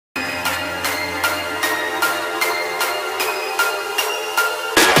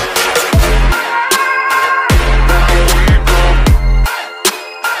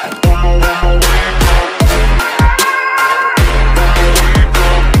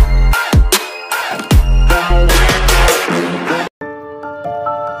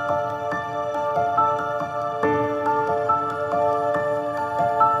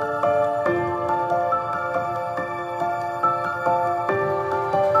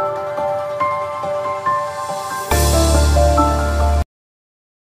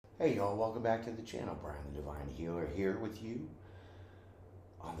welcome back to the channel. Brian the Divine Healer here with you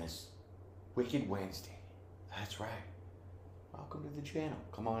on this Wicked Wednesday. That's right. Welcome to the channel.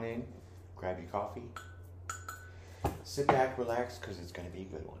 Come on in, grab your coffee, sit back, relax, because it's going to be a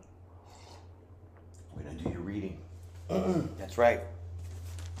good one. We're going to do your reading. That's right.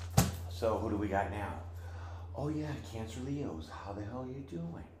 So who do we got now? Oh yeah, Cancer Leos. How the hell are you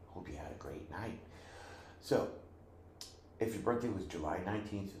doing? Hope you had a great night. So, if your birthday was July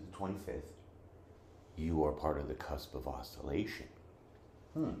 19th to the 25th, you are part of the cusp of oscillation.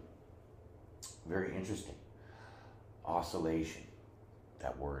 Very interesting. Oscillation.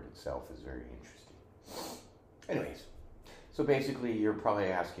 That word itself is very interesting. Anyways, so basically you're probably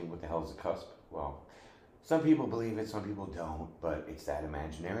asking what the hell is a cusp? Well, some people believe it, some people don't, but it's that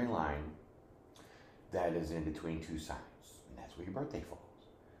imaginary line that is in between two signs, and that's where your birthday falls.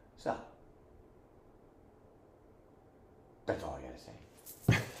 So, that's all I gotta say.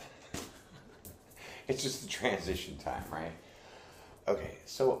 It's just the transition time, right? Okay,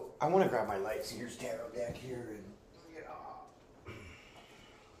 so I want to grab my Lightseer's tarot deck here and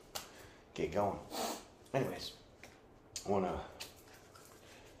get going. Anyways, I want to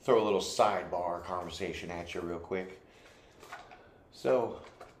throw a little sidebar conversation at you real quick. So,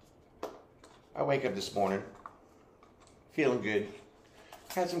 I wake up this morning, feeling good.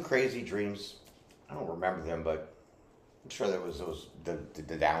 Had some crazy dreams. I don't remember them, but I'm sure there was the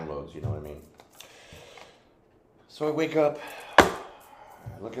downloads, you know what I mean? So I wake up, I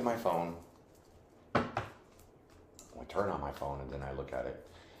look at my phone, I turn on my phone and then I look at it.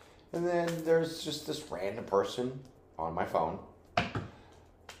 And then there's just this random person on my phone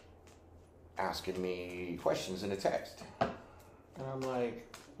asking me questions in a text. And I'm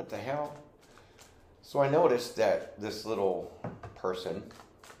like, what the hell? So I noticed that this little person,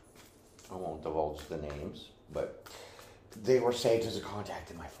 I won't divulge the names, but they were saved as a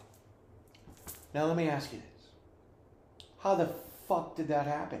contact in my phone. Now let me ask you this. How the fuck did that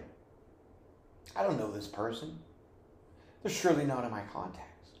happen? I don't know this person. They're surely not in my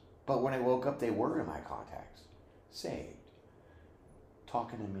contacts. But when I woke up, they were in my contacts. Saved.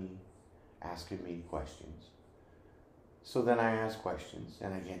 Talking to me, asking me questions. So then I ask questions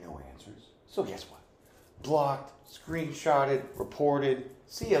and I get no answers. So guess what? Blocked, screenshotted, reported.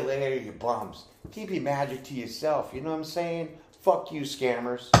 See you later, you bums. Keep your magic to yourself, you know what I'm saying? Fuck you,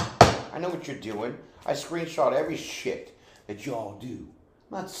 scammers. I know what you're doing. I screenshot every shit that y'all do.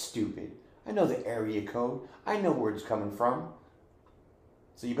 I'm not stupid. I know the area code. I know where it's coming from.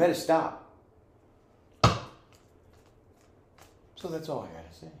 So you better stop. So that's all I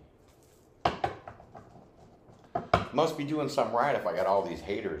gotta say. Must be doing something right if I got all these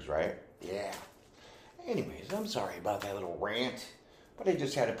haters, right? Yeah. Anyways, I'm sorry about that little rant, but I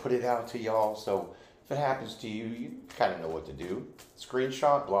just had to put it out to y'all, so if it happens to you, you kind of know what to do.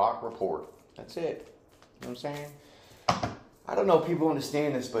 Screenshot, block, report. That's it. You know what I'm saying? I don't know if people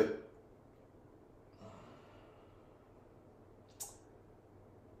understand this, but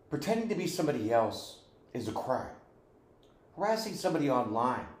pretending to be somebody else is a crime. Harassing somebody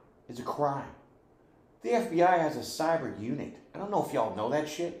online is a crime. The FBI has a cyber unit. I don't know if y'all know that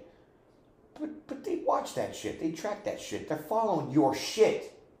shit. But they watch that shit. They track that shit. They're following your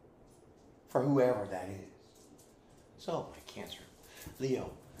shit for whoever that is. So, my Cancer,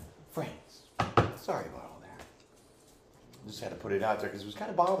 Leo, friends, sorry about all that. Just had to put it out there because it was kind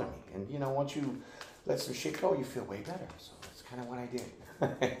of bothering me. And, you know, once you let some shit go, you feel way better. So that's kind of what I did.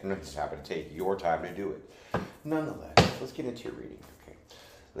 And I just happened to take your time to do it. Nonetheless, let's get into your reading. Okay.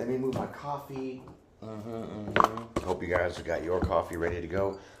 Let me move my coffee. Hope you guys have got your coffee ready to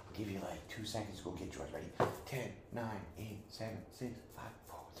go. I'll give you like 2 seconds to go get yours. Ready? 10, 9, 8, 7, 6, 5,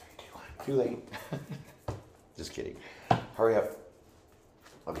 4, 3, 2, 1. Too late. Just kidding. Hurry up.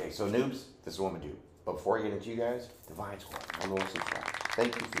 Okay, so noobs, this is what I'm going to do. But before I get into you guys, Divine Squad, my little subscribers.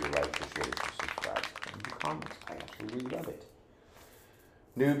 Thank you for your likes, your shares, your subscribes, and your comments. I absolutely love it.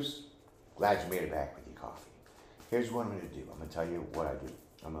 Noobs, glad you made it back with your coffee. Here's what I'm going to do. I'm going to tell you what I do.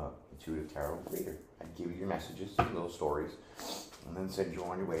 I'm an intuitive tarot reader. I give you your messages, little stories, and then send you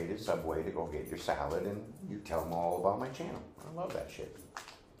on your way to Subway to go get your salad, and you tell them all about my channel. I love that shit.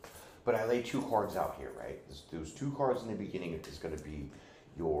 But I lay 2 cards out here, right? Those 2 cards in the beginning is going to be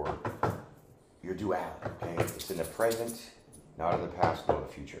your duality, okay? It's in the present, not in the past, nor the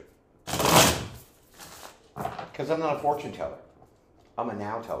future. Because I'm not a fortune teller. I'm a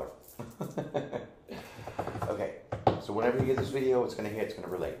now teller. Okay, so whenever you get this video, it's going to hit, it's going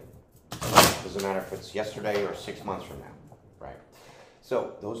to relate. Doesn't matter if it's yesterday or 6 months from now, right?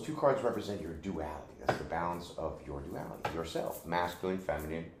 So those 2 cards represent your duality. That's the balance of your duality, yourself. Masculine,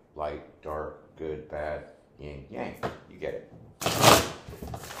 feminine, light, dark, good, bad, yin, yang. You get it.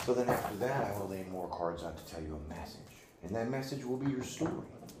 So then after that, I will lay more cards out to tell you a message. And that message will be your story.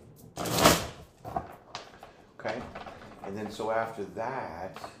 Okay? And then so after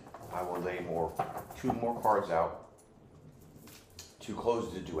that, I will lay two more cards out to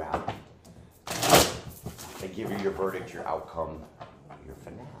close the duality. And give you your verdict, your outcome, your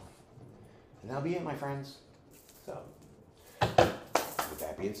finale. And that'll be it, my friends. So, with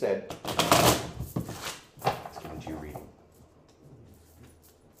that being said, let's get into your reading.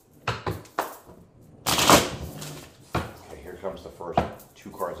 Okay, here comes the first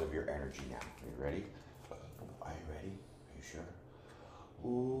two cards of your energy now. Are you ready? Are you ready? Are you sure?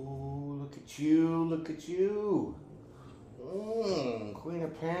 Ooh, look at you, look at you. Queen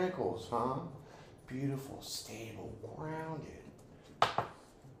of Pentacles, huh? Beautiful, stable, grounded.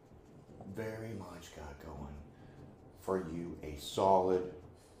 Very much got going for you a solid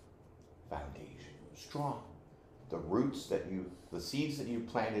foundation. Strong. The roots the seeds that you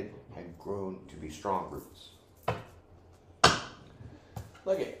planted had grown to be strong roots.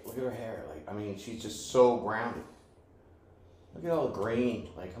 Look at her hair. Like, I mean, she's just so grounded. Look at all the green.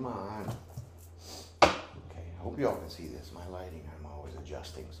 Like, come on. Okay, I hope you all can see this. My lighting, I'm always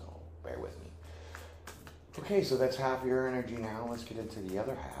adjusting, so bear with me. Okay, so that's half your energy now. Let's get into the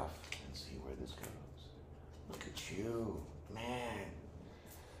other half and see where this goes. Look at you. Man.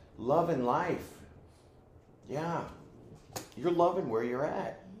 Love and life. Yeah. You're loving where you're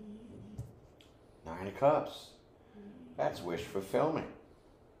at. 9 of Cups. That's wish fulfillment.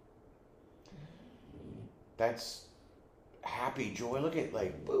 That's happy joy. Look at,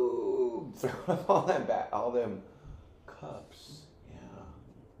 like, boom. Throw all them back, all them cups. Yeah.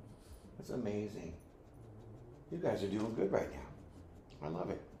 That's amazing. You guys are doing good right now. I love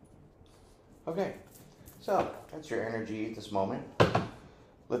it. Okay, so that's your energy at this moment.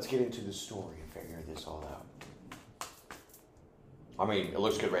 Let's get into the story and figure this all out. I mean, it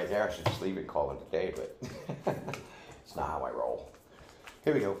looks good right there. I should just leave it and call it a day, but it's not how I roll.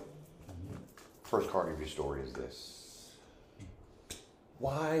 Here we go. First card of your story is this.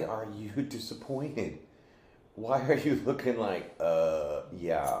 Why are you disappointed? Why are you looking like,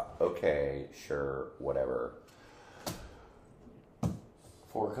 yeah, okay, sure, whatever?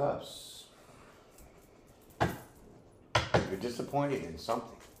 4 of Cups. You're disappointed in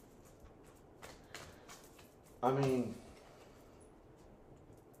something. I mean,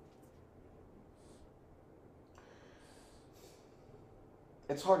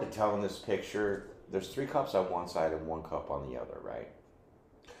 it's hard to tell in this picture. There's 3 cups on one side and 1 cup on the other, right?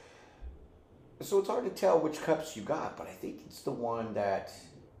 So it's hard to tell which cups you got, but I think it's the one that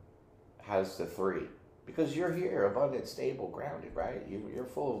has the 3. Because you're here, abundant, stable, grounded, right? You're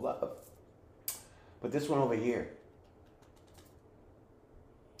full of love. But this one over here,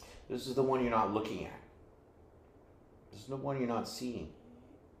 this is the one you're not looking at. This is the one you're not seeing.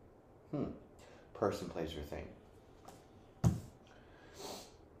 Person, place, or thing.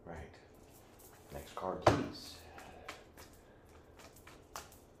 Right. Next card, please.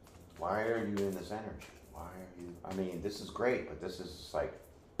 Why are you in this energy? Why are you... I mean, this is great, but this is like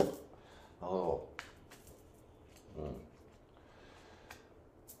a little...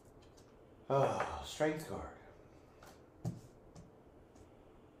 strength card.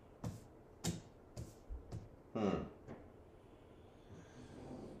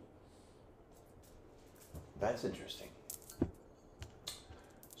 That's interesting.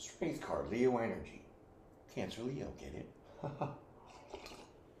 Strength card, Leo energy. Cancer, Leo, get it?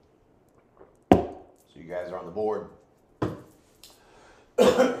 So you guys are on the board.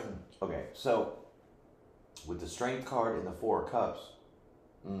 Okay, so with the strength card and the 4 of Cups,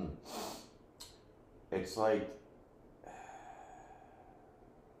 it's like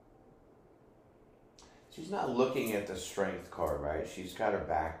she's not looking at the strength card, right? She's got her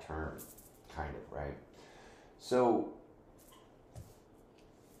back turned, kind of, right? So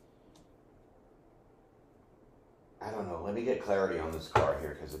I don't know. Let me get clarity on this card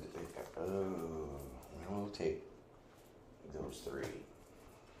here, because we'll take those 3.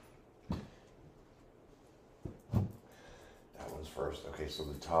 That one's first. Okay, so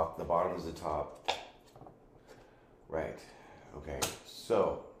the bottom is the top. Right. Okay.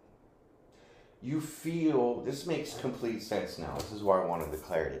 So you feel, this makes complete sense now. This is why I wanted the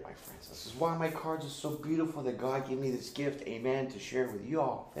clarity, my friends. This is why my cards are so beautiful that God gave me this gift, amen, to share with you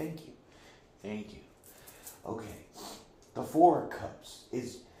all. Thank you. Thank you. Okay. The 4 of Cups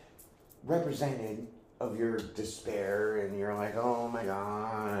is represented of your despair, and you're like, oh my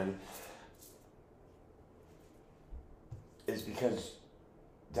God. It's because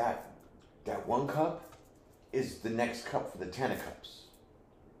that 1 cup is the next cup for the 10 of Cups.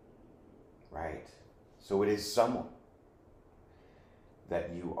 Right? So it is someone that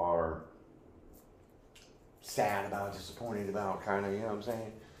you are sad about, disappointed about, kind of, you know what I'm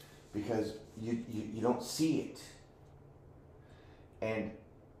saying? Because you don't see it. And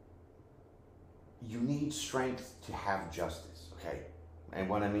you need strength to have justice, okay? And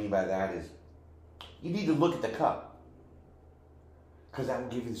what I mean by that is you need to look at the cup, because that will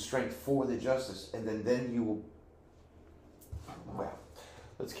give you the strength for the justice, and then you will, well,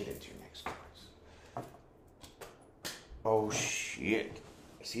 let's get into your next cards. Oh, shit.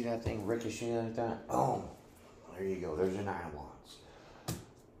 See that thing ricochet like that? Oh, there you go. There's your Nine of Wands.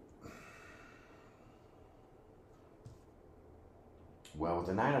 Well,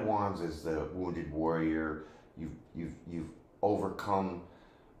 the Nine of Wands is the wounded warrior. You've overcome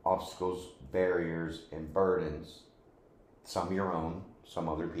obstacles, barriers, and burdens. Some your own, some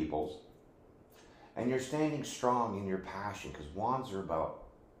other people's. And you're standing strong in your passion, because wands are about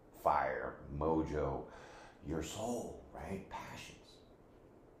fire, mojo, your soul, right? Passions.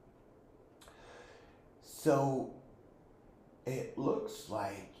 So it looks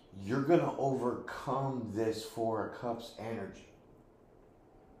like you're going to overcome this Four of Cups energy.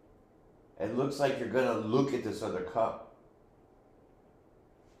 It looks like you're going to look at this other cup.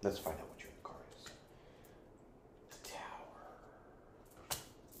 Let's find out what your card is. The Tower.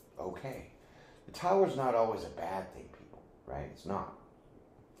 Okay. The Tower's not always a bad thing, people, right? It's not.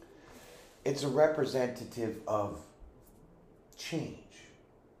 It's a representative of change.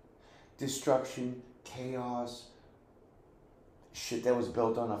 Destruction, chaos, shit that was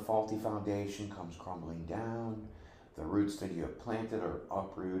built on a faulty foundation comes crumbling down. The roots that you have planted are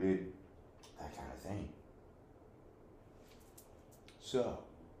uprooted. That kind of thing. So,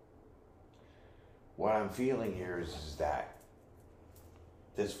 what I'm feeling here is that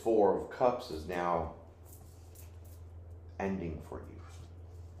this Four of Cups is now ending for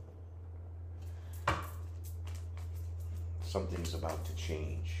you. Something's about to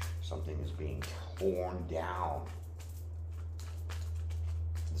change. Something is being torn down.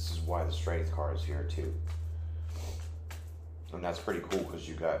 This is why the Strength card is here too. And that's pretty cool, because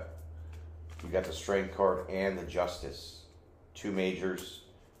you got the Strength card and the Justice. 2 majors,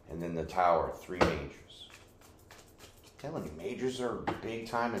 and then the Tower, 3 majors. I'm telling you, majors are big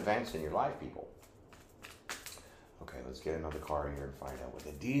time events in your life, people. Okay, let's get another card here and find out what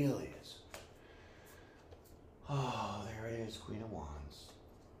the deal is. Oh, there it is, Queen of Wands.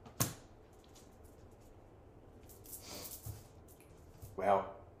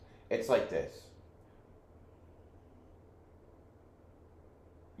 Well, it's like this.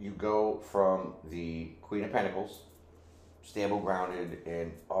 You go from the Queen of Pentacles, stable, grounded,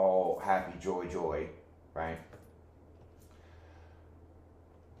 and all happy, joy, right?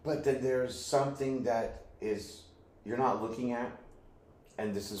 But then there's something that is you're not looking at,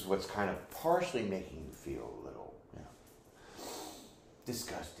 and this is what's kind of partially making you feel a little,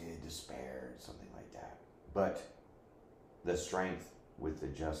 disgusted, despaired, something like that. But the Strength with the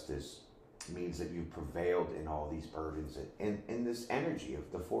Justice means that you prevailed in all these burdens and in this energy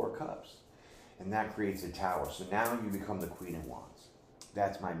of the Four of Cups. And that creates a Tower. So now you become the Queen of Wands.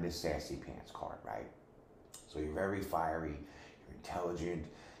 That's my Miss Sassy Pants card, right? So you're very fiery, you're intelligent,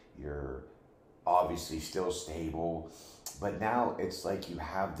 you're obviously still stable, but now it's like you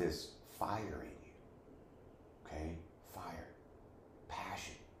have this fire in you, okay? Fire,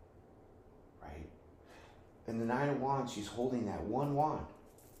 passion, right? And the Nine of Wands, she's holding that one wand.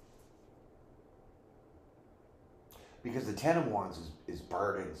 Because the Ten of Wands is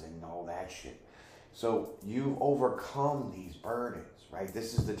burdens and all that shit. So you've overcome these burdens, right?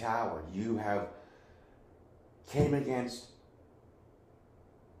 This is the Tower. You have came against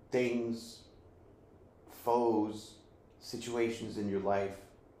things, foes, situations in your life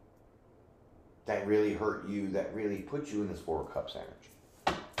that really hurt you, that really put you in this Four of Cups energy.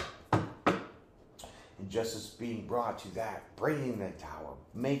 And justice being brought to that, bringing the Tower,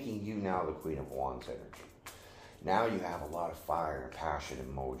 making you now the Queen of Wands energy. Now you have a lot of fire and passion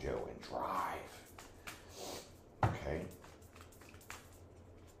and mojo and drive. Okay?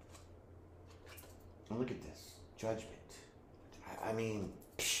 And look at this. Judgment. I mean,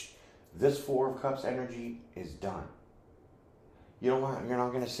 this Four of Cups energy is done. You're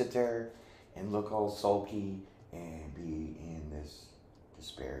not going to sit there and look all sulky and be in this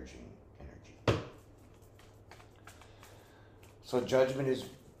disparaging energy. So judgment is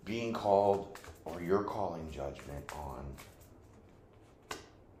being called, or you're calling judgment on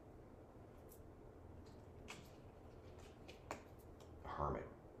Hermit.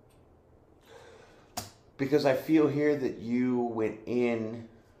 Because I feel here that you went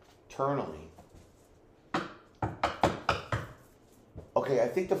internally. Okay, I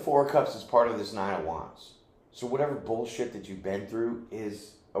think the Four of Cups is part of this Nine of Wands. So whatever bullshit that you've been through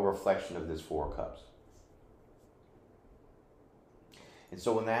is a reflection of this Four of Cups. And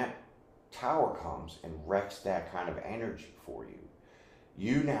so when that Tower comes and wrecks that kind of energy for you,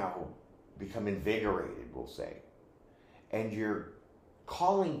 you now become invigorated, we'll say. And you're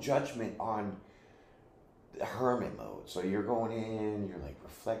calling judgment on the hermit mode. So you're going in, you're like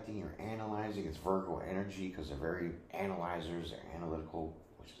reflecting, you're analyzing. It's Virgo energy because they're very analyzers, they're analytical,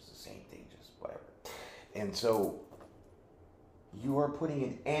 which is the same thing, just whatever. And so you are putting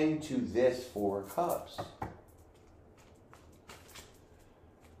an end to this Four of Cups,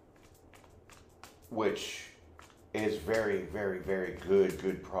 which is very, very, very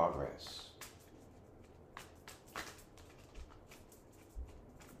good progress.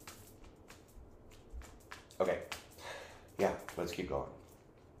 Okay, yeah, let's keep going.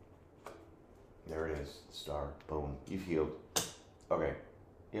 There it is, star, boom, you've healed. Okay,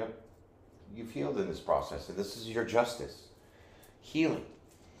 yep, you've healed in this process, and this is your justice. Healing.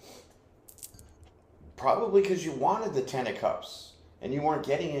 Probably because you wanted the Ten of Cups, and you weren't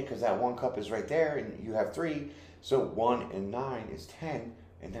getting it because that one cup is right there, and you have 3, so 1 and 9 is 10,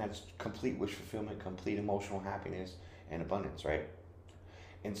 and that's complete wish fulfillment, complete emotional happiness, and abundance, right?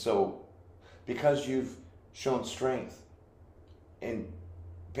 And so, because you've shown strength, and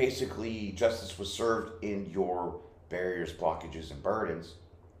basically justice was served in your barriers, blockages, and burdens,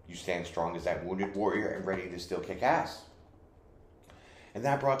 you stand strong as that wounded warrior and ready to still kick ass. And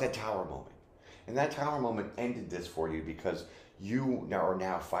that brought that Tower moment. And that Tower moment ended this for you because you are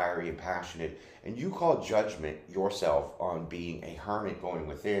now fiery and passionate, and you call judgment yourself on being a hermit going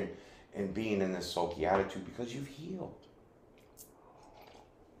within and being in this sulky attitude because you've healed.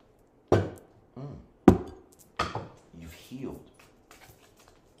 You've healed.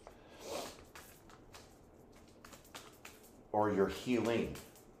 Or you're healing.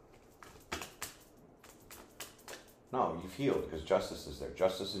 No, you've healed because justice is there.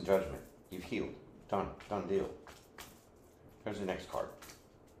 Justice and judgment. You've healed. Done. Done deal. Here's the next card.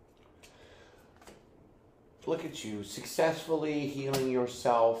 Look at you, successfully healing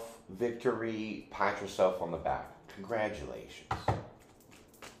yourself. Victory. Pat yourself on the back. Congratulations.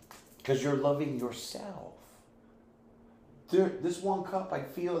 Because you're loving yourself. This one cup, I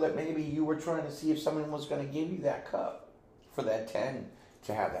feel that maybe you were trying to see if someone was going to give you that cup for that 10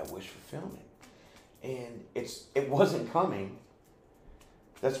 to have that wish fulfillment. And it wasn't coming.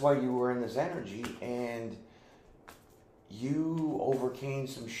 That's why you were in this energy, and you overcame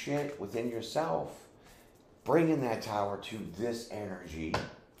some shit within yourself, bringing that Tower to this energy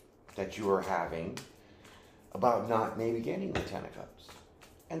that you are having about not maybe getting the 10 of Cups.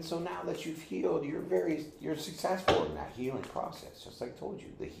 And so now that you've healed, you're successful in that healing process. Just like I told you,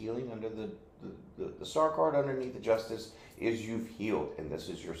 the healing under the star card underneath the justice is you've healed, and this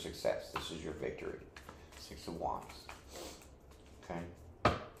is your success. This is your victory. 6 of Wands. Okay?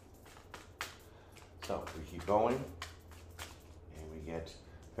 So we keep going, and we get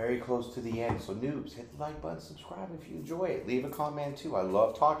very close to the end. So noobs, hit the like button, subscribe if you enjoy it. Leave a comment too. I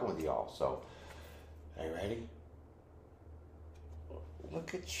love talking with y'all. So, are you ready?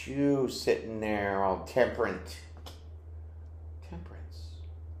 Look at you sitting there all temperate. Temperance.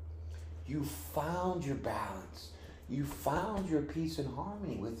 You found your balance. You found your peace and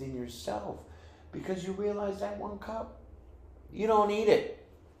harmony within yourself because you realize that one cup, you don't need it.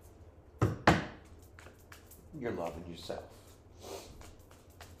 You're loving yourself.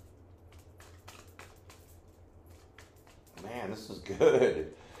 Man, this is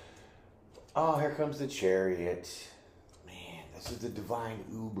good. Oh, here comes the Chariot. This is the divine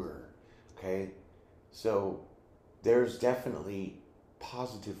Uber, okay? So there's definitely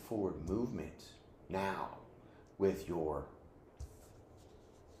positive forward movement now with your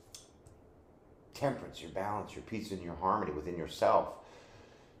temperance, your balance, your peace, and your harmony within yourself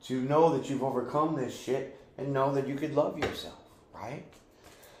to know that you've overcome this shit and know that you could love yourself, right?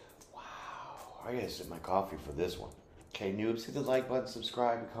 Wow. I gotta sip my coffee for this one. Okay, noobs, hit the like button,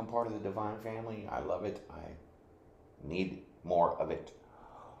 subscribe, become part of the divine family. I love it. I need more of it.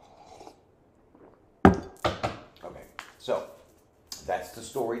 Okay, so that's the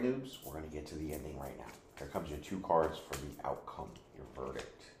story, noobs. We're going to get to the ending right now. Here comes your 2 cards for the outcome, your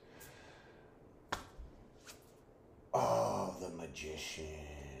verdict. Oh, the Magician.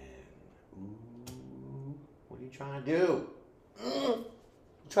 Ooh, what are you trying to do?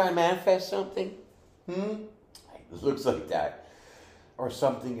 Trying to manifest something? It looks like that. Or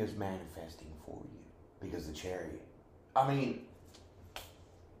something is manifesting for you because the Chariot. I mean,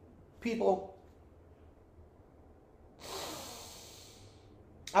 people,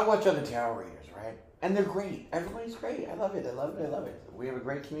 I watch other tarot readers, right? And they're great. Everybody's great. I love it. I love it. I love it. We have a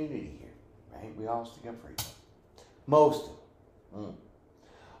great community here, right? We all stick up for each other. Most of them.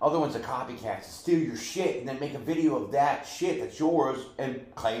 Other ones are copycats, steal your shit and then make a video of that shit that's yours and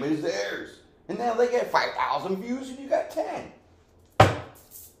claim it as theirs. And now they get 5,000 views and you got 10.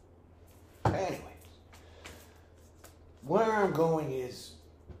 Anyways, where I'm going is,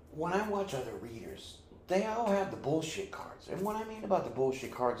 when I watch other readers, they all have the bullshit cards. And what I mean about the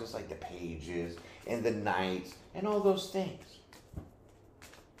bullshit cards is like the pages and the knights and all those things.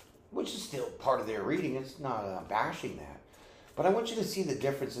 Which is still part of their reading. It's not bashing that. But I want you to see the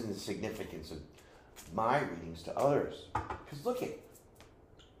difference in the significance of my readings to others. Because look at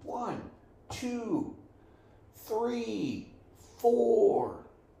 1, 2, 3, 4,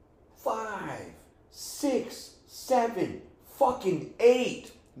 5, 6, 7, fucking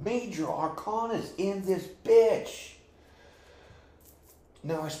 8 major arcanas in this bitch.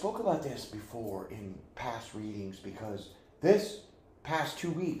 Now, I spoke about this before in past readings because this past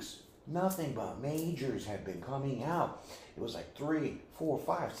 2 weeks, nothing but majors have been coming out. It was like 3, 4,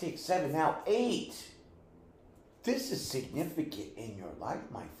 5, 6, 7, now 8. This is significant in your life,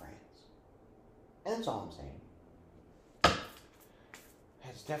 my friends. And that's all I'm saying. It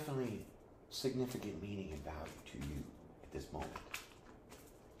has definitely significant meaning and value to you at this moment.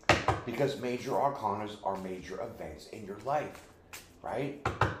 Because major arcanas are major events in your life, right?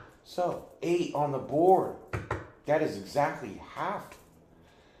 So, 8 on the board. That is exactly half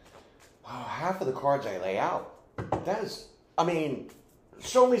of the cards I lay out. That is, I mean,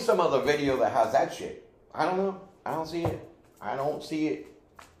 show me some other video that has that shit. I don't know. I don't see it. I don't see it.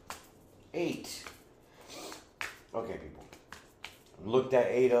 8. Okay, people. Look that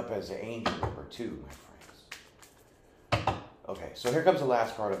 8 up as an angel number 2, my friends. Okay, so here comes the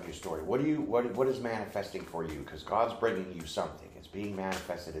last card of your story. What is manifesting for you? Because God's bringing you something. It's being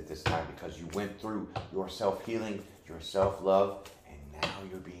manifested at this time because you went through your self-healing, your self-love, and now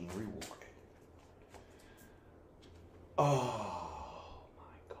you're being rewarded. Oh,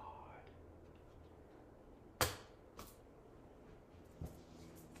 my God.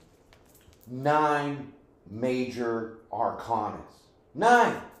 9 major arcanas.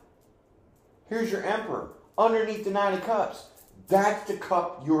 9. Here's your Emperor. Underneath the 9 of Cups. That's the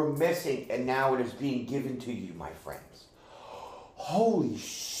cup you're missing, and now it is being given to you, my friends. Holy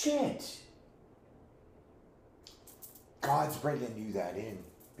shit. God's bringing you that in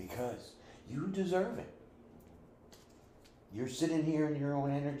because you deserve it. You're sitting here in your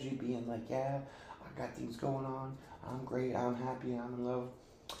own energy being like, yeah, I got things going on. I'm great. I'm happy. I'm in love.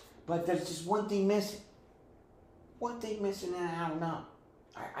 But there's just one thing missing. One thing missing, and I don't know.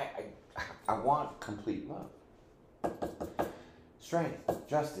 I want complete love. Strength,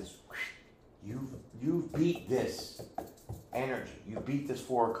 justice. You've beat this energy. You beat this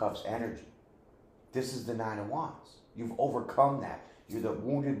 4 of Cups energy. This is the 9 of Wands. You've overcome that. You're the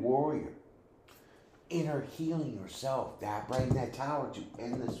wounded warrior. Inner healing yourself. That bring that tower to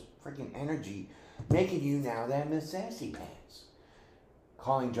end this freaking energy, making you now that Miss Sassy Pants.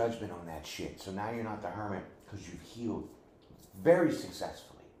 Calling judgment on that shit. So now you're not the hermit because you've healed very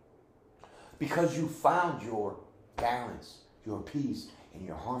successfully. Because you found your balance, your peace, and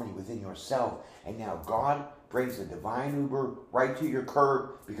your harmony within yourself. And now God brings a divine Uber right to your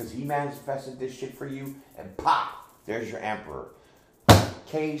curb because he manifested this shit for you. And pop, there's your Emperor.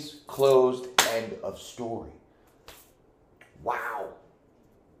 Case closed, end of story. Wow.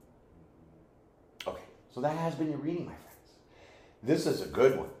 Okay, so that has been your reading, my friends. This is a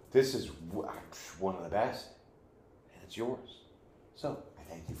good one. This is one of the best. And it's yours. So, I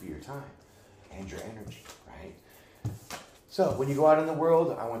thank you for your time and your energy, right? So, when you go out in the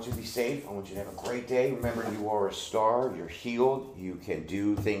world, I want you to be safe. I want you to have a great day. Remember, you are a star. You're healed. You can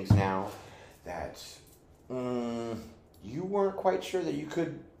do things now that you weren't quite sure that you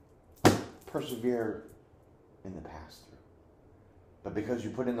could persevere in the past through. But because you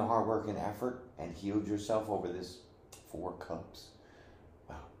put in the hard work and effort and healed yourself over this 4 cups,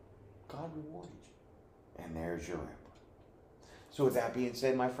 wow, God rewarded you. And there's your Emperor. So with that being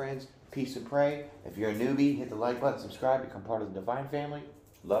said, my friends, peace and pray. If you're a newbie, hit the like button, subscribe, become part of the Divine family.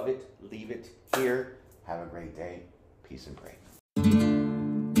 Love it, leave it here. Have a great day. Peace and pray.